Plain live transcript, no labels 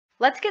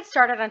Let's get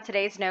started on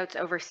today's notes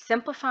over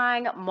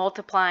simplifying,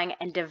 multiplying,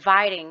 and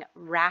dividing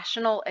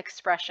rational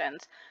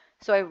expressions.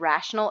 So a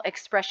rational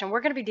expression,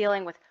 we're going to be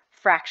dealing with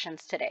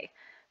fractions today.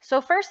 So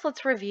first,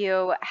 let's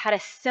review how to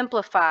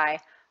simplify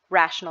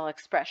rational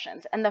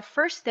expressions. And the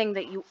first thing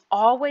that you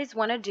always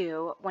want to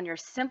do when you're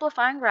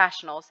simplifying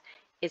rationals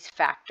is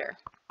factor,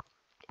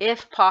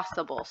 if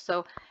possible.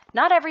 So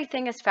not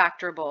everything is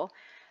factorable,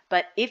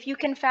 but if you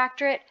can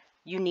factor it,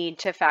 you need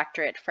to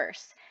factor it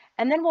first.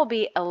 And then we'll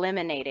be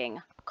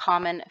eliminating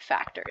common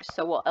factors.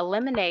 So we'll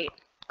eliminate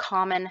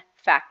common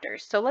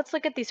factors. So let's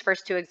look at these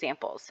first two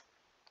examples.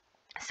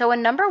 So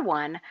in number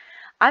 1,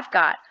 I've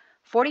got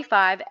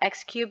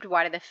 45x cubed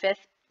y to the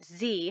 5th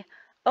z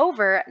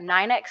over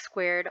 9x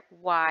squared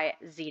y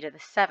z to the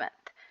 7th.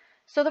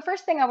 So the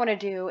first thing I want to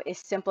do is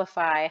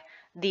simplify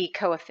the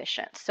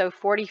coefficients. So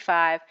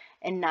 45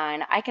 and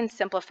 9, I can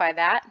simplify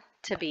that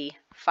to be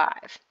 5.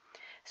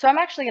 So I'm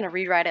actually going to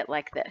rewrite it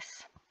like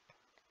this.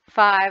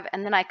 5,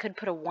 and then I could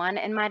put a 1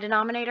 in my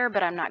denominator,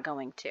 but I'm not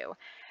going to.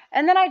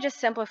 And then I just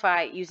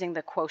simplify using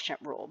the quotient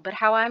rule. But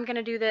how I'm going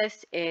to do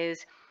this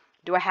is,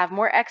 do I have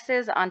more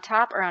x's on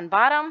top or on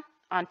bottom?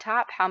 On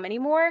top, how many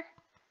more?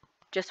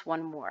 Just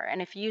one more.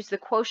 And if you use the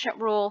quotient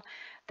rule,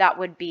 that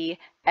would be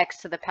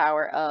x to the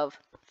power of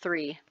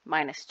 3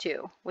 minus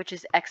 2, which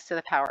is x to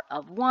the power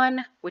of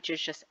 1, which is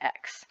just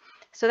x.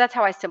 So that's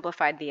how I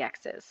simplified the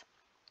x's.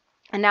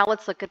 And now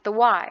let's look at the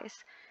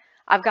y's.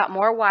 I've got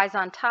more y's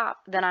on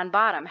top than on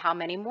bottom. How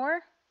many more?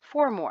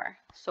 4 more.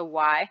 So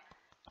y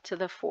to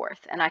the 4th.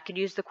 And I could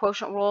use the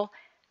quotient rule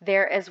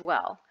there as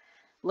well.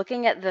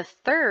 Looking at the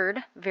third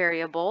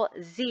variable,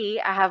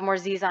 z, I have more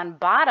z's on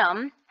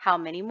bottom. How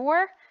many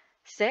more?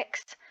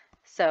 6.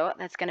 So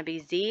that's going to be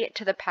z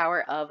to the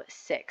power of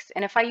 6.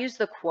 And if I use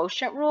the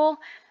quotient rule,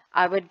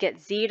 I would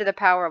get z to the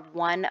power of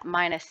 1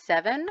 minus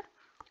 7,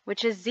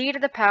 which is z to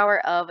the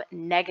power of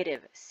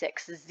negative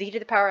 6. Z to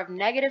the power of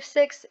negative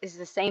 6 is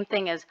the same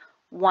thing as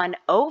 1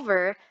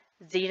 over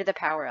z to the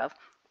power of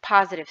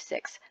positive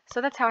 6.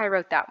 So that's how I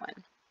wrote that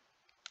one.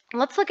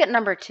 Let's look at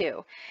number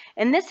 2.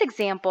 In this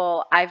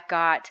example, I've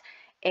got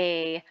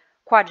a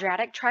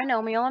quadratic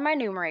trinomial in my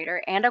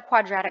numerator and a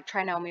quadratic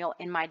trinomial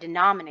in my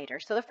denominator.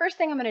 So the first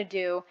thing I'm going to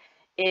do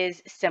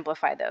is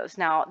simplify those.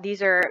 Now,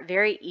 these are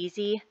very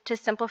easy to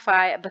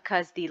simplify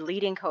because the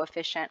leading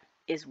coefficient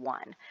is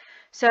 1.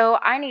 So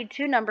I need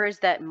two numbers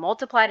that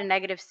multiply to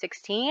negative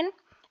 16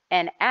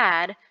 and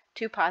add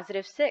to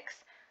positive 6.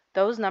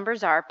 Those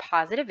numbers are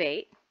positive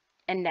 8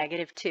 and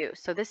negative 2.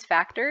 So this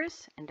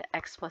factors into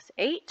x plus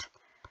 8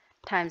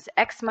 times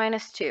x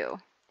minus 2.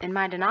 In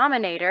my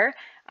denominator,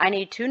 I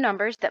need two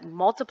numbers that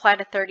multiply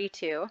to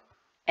 32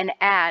 and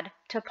add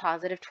to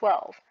positive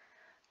 12.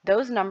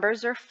 Those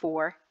numbers are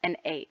 4 and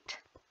 8.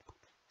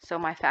 So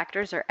my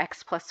factors are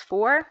x plus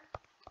 4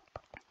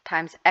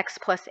 times x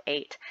plus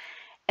 8.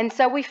 And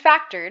so we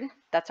factored,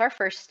 that's our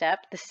first step.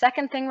 The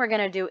second thing we're going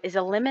to do is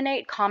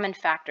eliminate common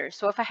factors.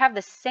 So if I have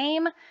the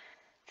same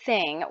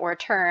thing or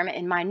term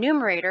in my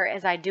numerator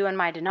as I do in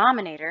my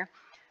denominator,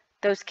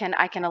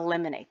 I can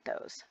eliminate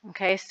those.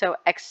 Okay, so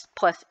x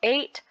plus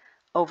 8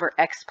 over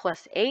x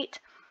plus 8.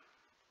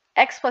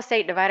 X plus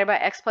 8 divided by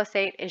x plus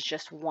 8 is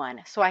just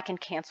 1. So I can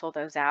cancel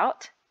those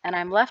out. And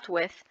I'm left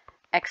with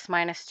x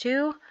minus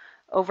 2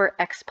 over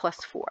x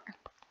plus 4.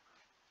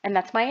 And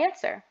that's my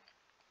answer.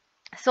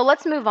 So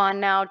let's move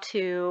on now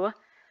to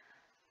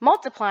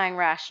multiplying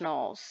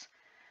rationals.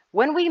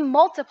 When we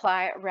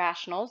multiply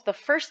rationals, the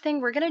first thing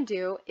we're going to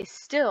do is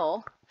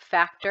still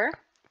factor,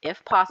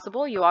 if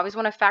possible. You always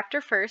want to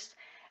factor first.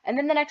 And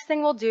then the next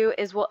thing we'll do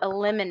is we'll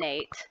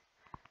eliminate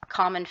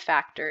common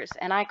factors.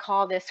 And I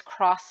call this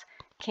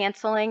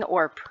cross-canceling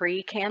or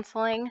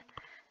pre-canceling.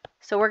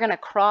 So we're going to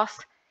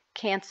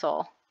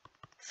cross-cancel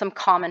some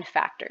common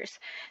factors.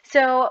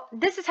 So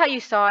this is how you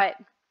saw it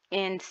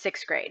in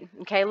 6th grade.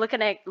 Okay,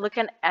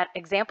 looking at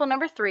example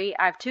number 3,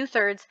 I have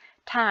 2/3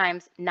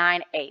 times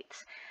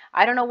 9/8.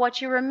 I don't know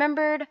what you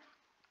remembered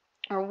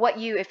or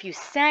if you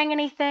sang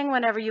anything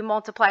whenever you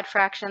multiplied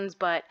fractions,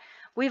 but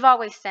we've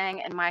always sang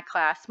in my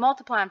class,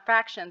 multiplying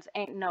fractions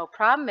ain't no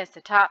problem. It's the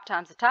top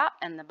times the top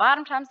and the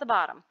bottom times the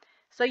bottom.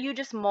 So you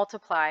just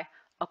multiply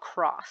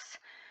across.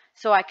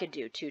 So I could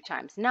do 2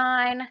 times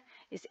 9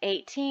 is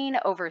 18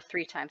 over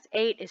 3 times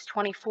 8 is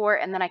 24,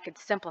 and then I could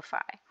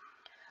simplify.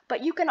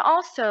 But you can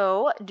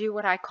also do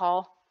what I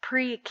call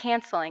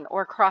pre-canceling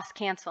or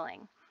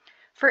cross-canceling.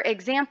 For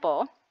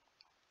example,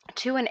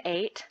 2 and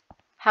 8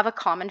 have a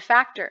common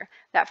factor.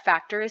 That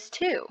factor is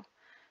 2.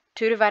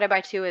 2 divided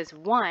by 2 is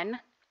 1.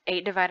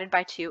 8 divided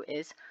by 2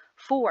 is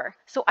 4.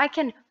 So I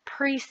can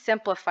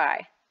pre-simplify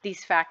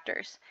these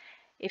factors.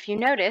 If you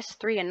notice,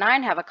 3 and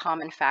 9 have a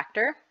common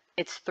factor.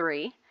 It's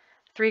 3.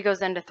 3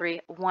 goes into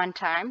 3 one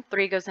time.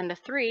 3 goes into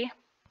 3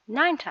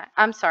 9 times.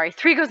 I'm sorry,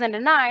 3 goes into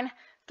 9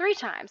 3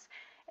 times.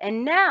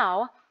 And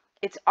now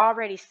it's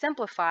already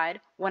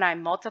simplified when I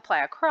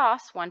multiply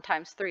across. 1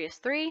 times 3 is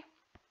 3.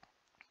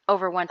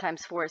 Over 1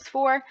 times 4 is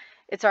 4.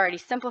 It's already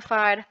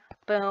simplified.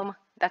 Boom.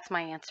 That's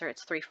my answer.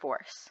 It's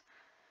 3/4.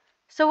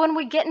 So when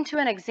we get into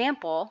an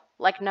example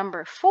like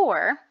number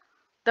 4,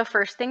 the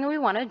first thing we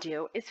want to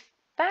do is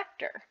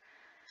factor.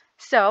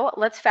 So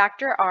let's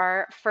factor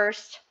our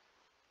first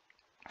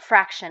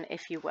fraction,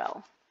 if you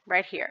will,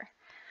 right here.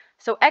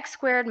 So x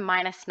squared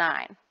minus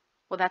 9.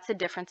 Well, that's a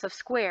difference of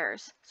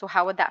squares. So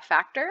how would that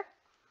factor?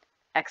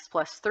 X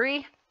plus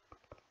 3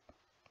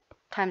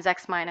 times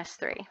x minus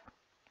 3.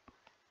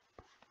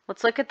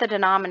 Let's look at the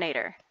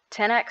denominator.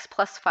 10x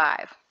plus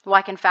 5. Well,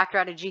 I can factor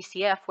out a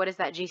GCF. What is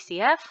that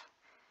GCF?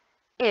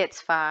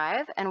 It's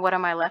 5. And what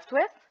am I left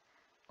with?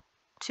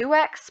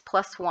 2x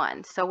plus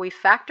 1. So we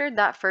factored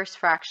that first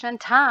fraction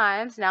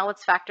times, now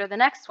let's factor the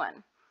next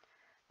one.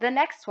 The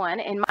next one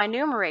in my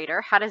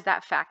numerator, how does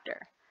that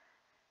factor?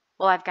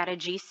 Well, I've got a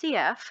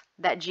GCF.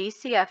 That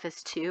GCF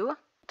is 2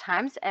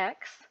 times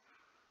x.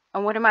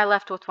 And what am I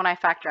left with when I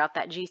factor out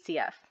that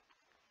GCF?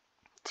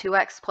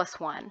 2x plus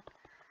 1.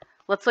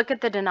 Let's look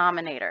at the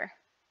denominator.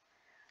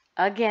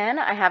 Again,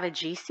 I have a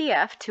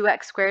GCF,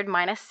 2x squared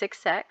minus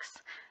 6x.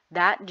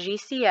 That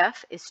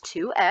GCF is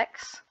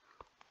 2x.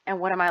 And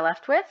what am I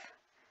left with?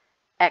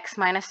 X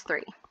minus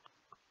 3.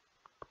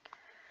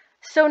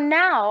 So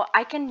now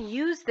I can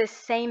use this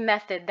same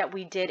method that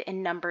we did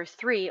in number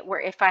 3, where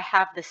if I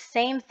have the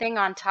same thing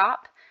on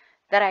top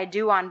that I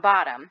do on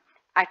bottom,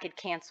 I could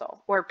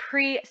cancel or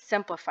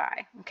pre-simplify,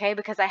 okay,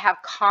 because I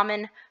have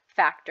common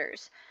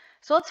factors.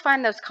 So let's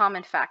find those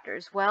common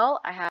factors.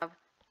 Well, I have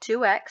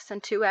 2x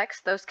and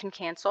 2x, those can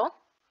cancel.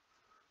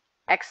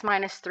 X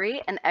minus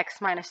 3 and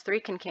x minus 3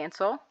 can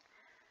cancel.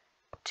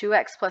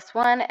 2x plus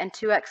 1 and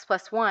 2x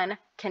plus 1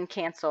 can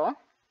cancel.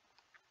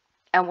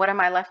 And what am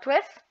I left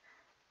with?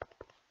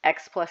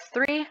 X plus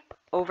 3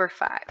 over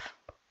 5.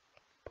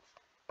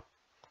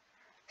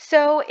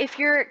 So if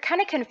you're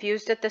kind of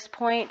confused at this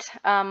point,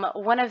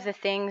 one of the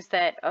things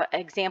that,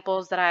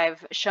 examples that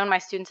I've shown my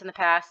students in the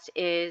past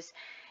is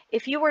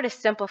if you were to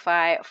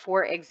simplify,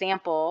 for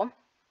example,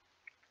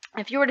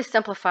 if you were to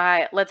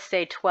simplify, let's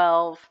say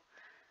 12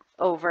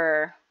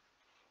 over,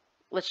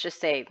 let's just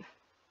say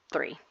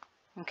 3,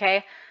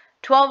 okay?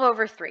 12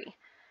 over 3.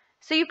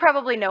 So you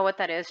probably know what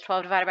that is.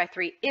 12 divided by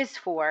 3 is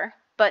 4,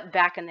 but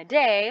back in the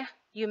day,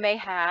 you may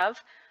have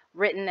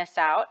written this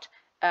out,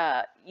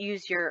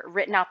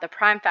 written out the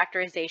prime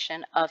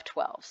factorization of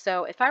 12.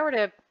 So if I were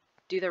to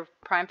do the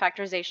prime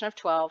factorization of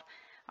 12,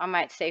 I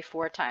might say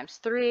 4 times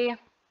 3.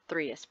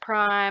 3 is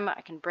prime.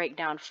 I can break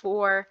down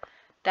 4.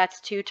 That's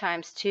 2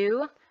 times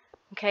 2.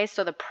 Okay,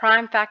 so the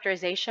prime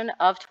factorization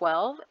of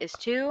 12 is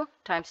 2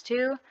 times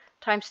 2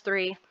 times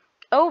 3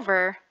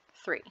 over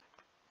 3.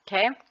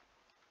 Okay,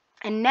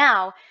 and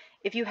now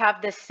if you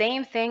have the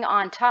same thing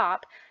on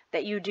top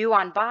that you do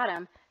on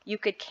bottom, you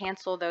could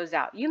cancel those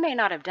out. You may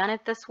not have done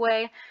it this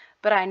way,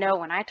 but I know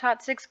when I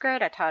taught 6th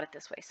grade, I taught it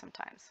this way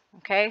sometimes.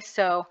 Okay,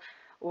 so,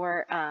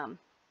 or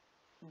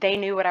they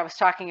knew what I was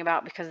talking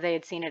about because they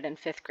had seen it in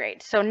 5th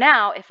grade. So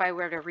now if I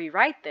were to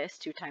rewrite this,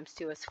 2 times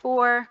 2 is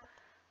 4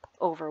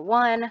 over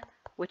 1,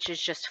 which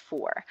is just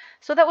 4.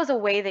 So that was a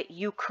way that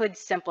you could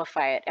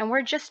simplify it. And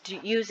we're just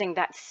using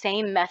that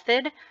same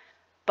method,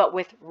 but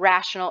with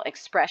rational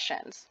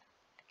expressions,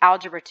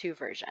 Algebra 2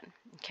 version,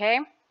 okay?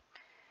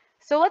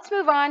 So let's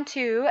move on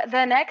to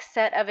the next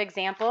set of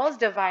examples,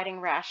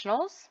 dividing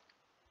rationals.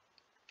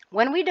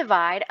 When we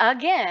divide,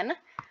 again,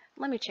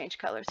 let me change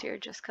colors here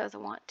just because I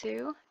want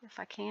to, if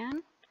I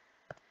can.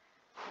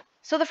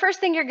 So the first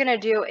thing you're going to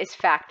do is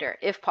factor,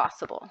 if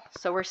possible.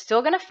 So we're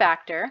still going to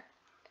factor,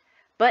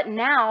 but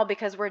now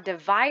because we're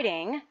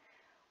dividing,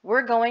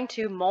 we're going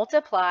to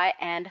multiply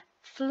and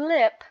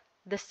flip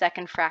the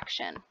second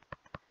fraction.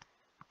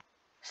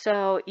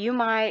 So you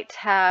might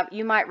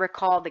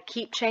recall the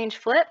keep, change,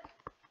 flip.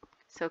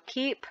 So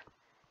keep,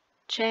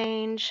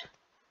 change,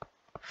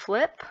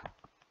 flip,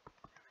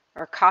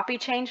 or copy,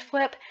 change,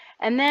 flip,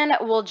 and then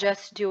we'll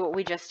just do what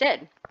we just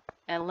did,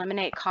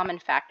 eliminate common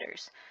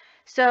factors.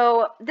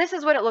 So this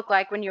is what it looked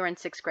like when you were in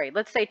 6th grade.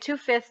 Let's say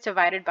 2/5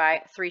 divided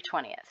by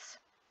 3/20.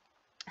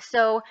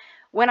 So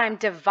when I'm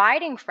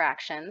dividing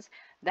fractions,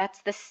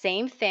 that's the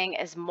same thing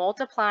as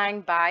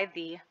multiplying by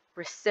the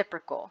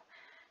reciprocal.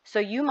 So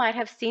you might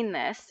have seen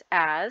this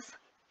as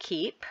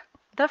keep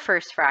the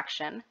first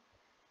fraction,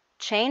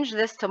 change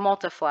this to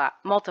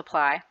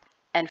multiply,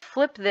 and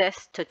flip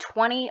this to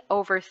 20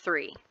 over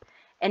 3.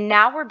 And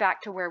now we're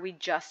back to where we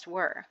just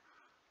were.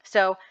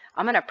 So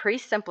I'm going to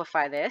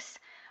pre-simplify this.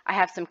 I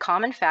have some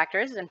common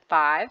factors in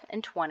 5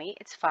 and 20.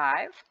 It's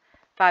 5.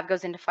 5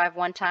 goes into 5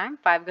 one time.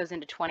 5 goes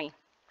into 20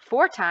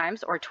 4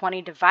 times, or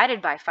 20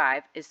 divided by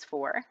 5 is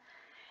 4.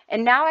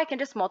 And now I can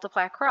just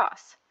multiply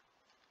across.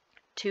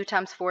 2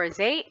 times 4 is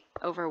 8,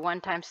 over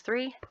 1 times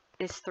 3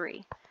 is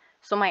 3.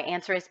 So my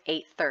answer is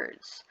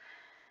 8/3.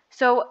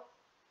 So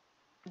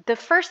the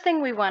first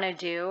thing we want to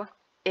do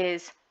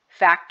is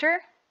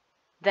factor,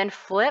 then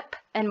flip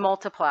and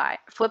multiply.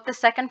 Flip the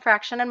second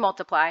fraction and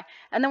multiply,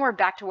 and then we're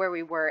back to where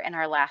we were in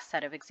our last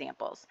set of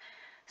examples.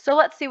 So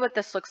let's see what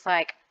this looks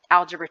like,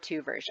 Algebra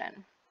 2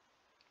 version.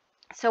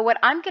 So what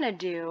I'm going to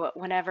do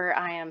whenever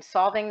I am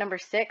solving number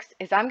 6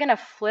 is I'm going to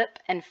flip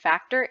and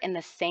factor in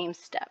the same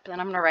step.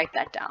 And I'm going to write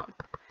that down.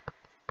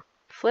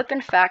 Flip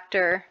and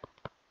factor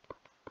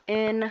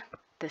in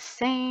the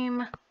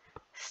same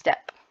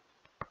step.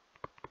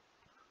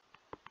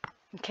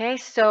 Okay,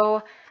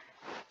 so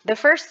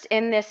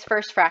in this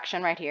first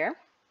fraction right here,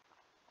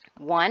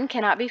 1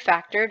 cannot be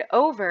factored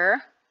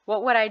over,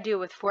 what would I do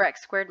with 4x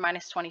squared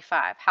minus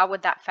 25? How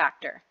would that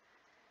factor?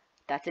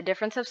 That's a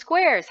difference of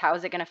squares. How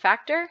is it going to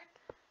factor?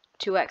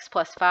 2x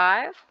plus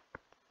 5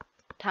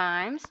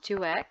 times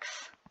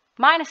 2x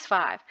minus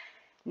 5.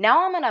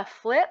 Now I'm going to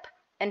flip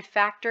and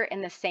factor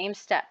in the same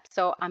step.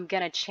 So I'm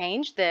going to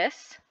change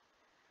this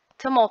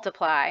to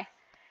multiply,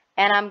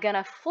 and I'm going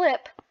to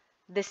flip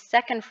this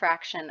second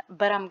fraction,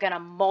 but I'm going to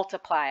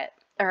multiply it,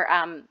 or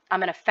I'm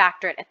going to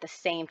factor it at the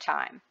same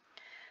time.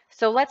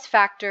 So let's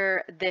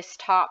factor this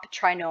top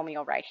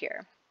trinomial right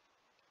here.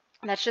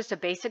 That's just a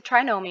basic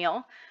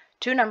trinomial,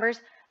 two numbers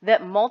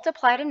that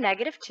multiply to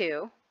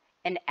 -2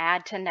 and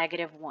add to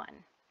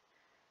 -1.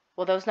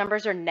 Well, those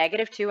numbers are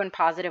 -2 and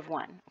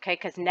 +1, okay?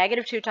 Because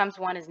 -2 times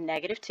 1 is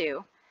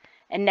 -2,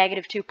 and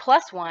 -2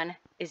 plus 1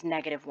 is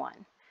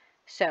 -1.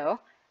 So,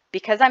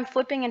 because I'm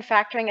flipping and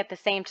factoring at the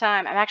same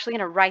time, I'm actually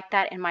going to write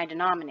that in my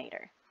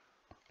denominator.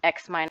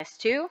 X minus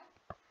 2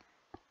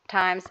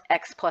 times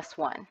x plus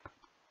 1.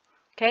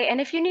 Okay,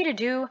 and if you need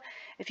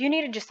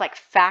to just like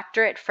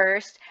factor it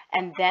first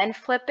and then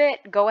flip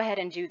it, go ahead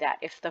and do that.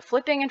 If the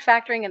flipping and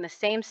factoring in the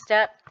same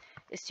step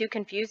is too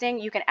confusing,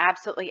 you can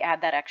absolutely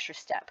add that extra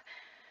step.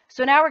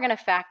 So now we're going to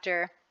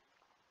factor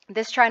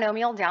this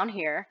trinomial down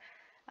here,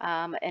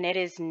 and it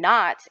is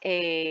not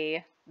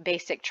a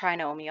basic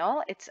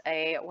trinomial. It's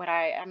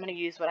I'm going to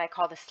use what I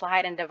call the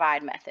slide and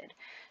divide method.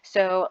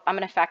 So I'm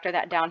going to factor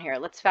that down here.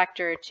 Let's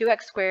factor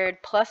 2x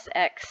squared plus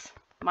x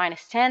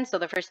minus 10. So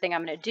the first thing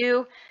I'm going to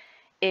do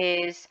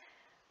is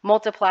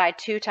multiply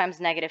 2 times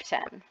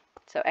 -10.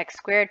 So x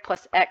squared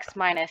plus x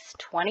minus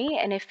 20.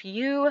 And if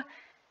you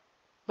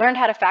learned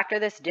how to factor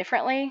this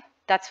differently,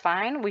 that's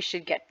fine. We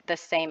should get the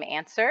same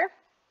answer.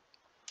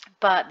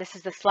 But this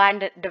is the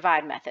slide and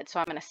divide method. So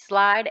I'm going to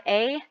slide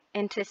A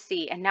into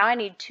C. And now I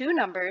need two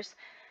numbers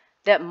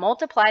that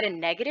multiply to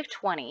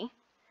 -20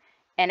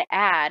 and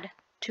add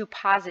to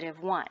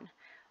 +1.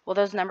 Well,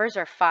 those numbers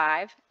are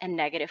 5 and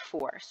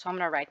 -4. So I'm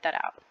going to write that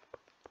out.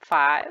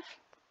 5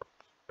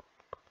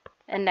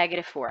 and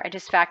 -4. I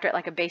just factor it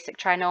like a basic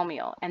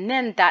trinomial. And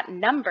then that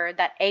number,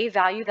 that A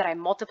value that I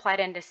multiplied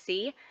into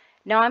C,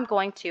 now I'm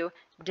going to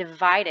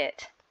divide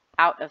it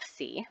out of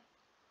C.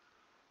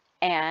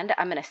 And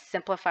I'm going to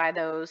simplify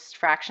those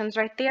fractions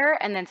right there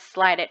and then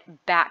slide it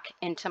back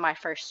into my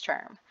first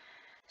term.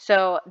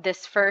 So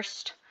this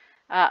first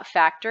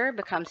factor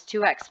becomes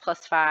 2x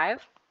plus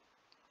 5.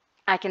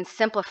 I can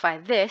simplify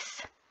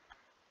this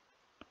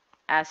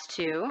as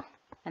 2.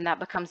 And that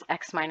becomes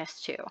x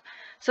minus 2.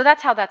 So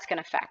that's how that's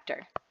going to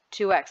factor.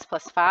 2x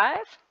plus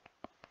 5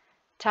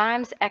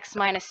 times x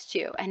minus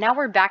 2. And now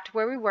we're back to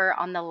where we were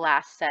on the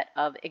last set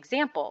of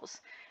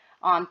examples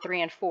on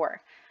 3 and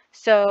 4.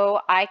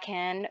 So I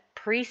can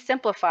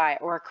pre-simplify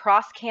or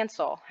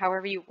cross-cancel,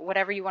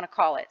 whatever you want to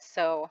call it.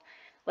 So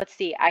let's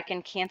see, I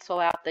can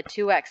cancel out the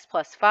 2x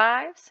plus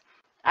 5s.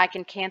 I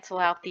can cancel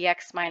out the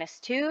x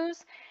minus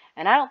 2s.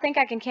 And I don't think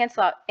I can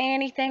cancel out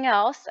anything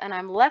else. And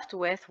I'm left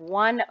with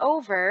 1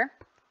 over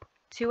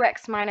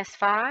 2x minus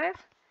 5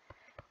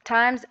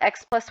 times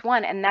x plus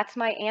 1, and that's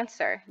my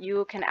answer.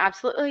 You can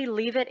absolutely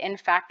leave it in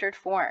factored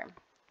form.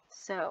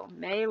 So,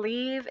 may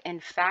leave in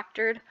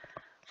factored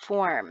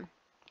form.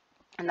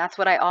 And that's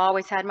what I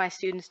always had my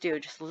students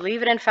do. Just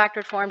leave it in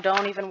factored form.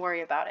 Don't even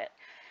worry about it.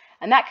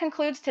 And that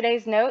concludes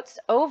today's notes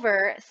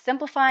over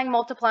simplifying,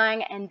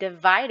 multiplying, and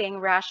dividing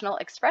rational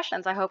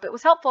expressions. I hope it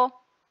was helpful.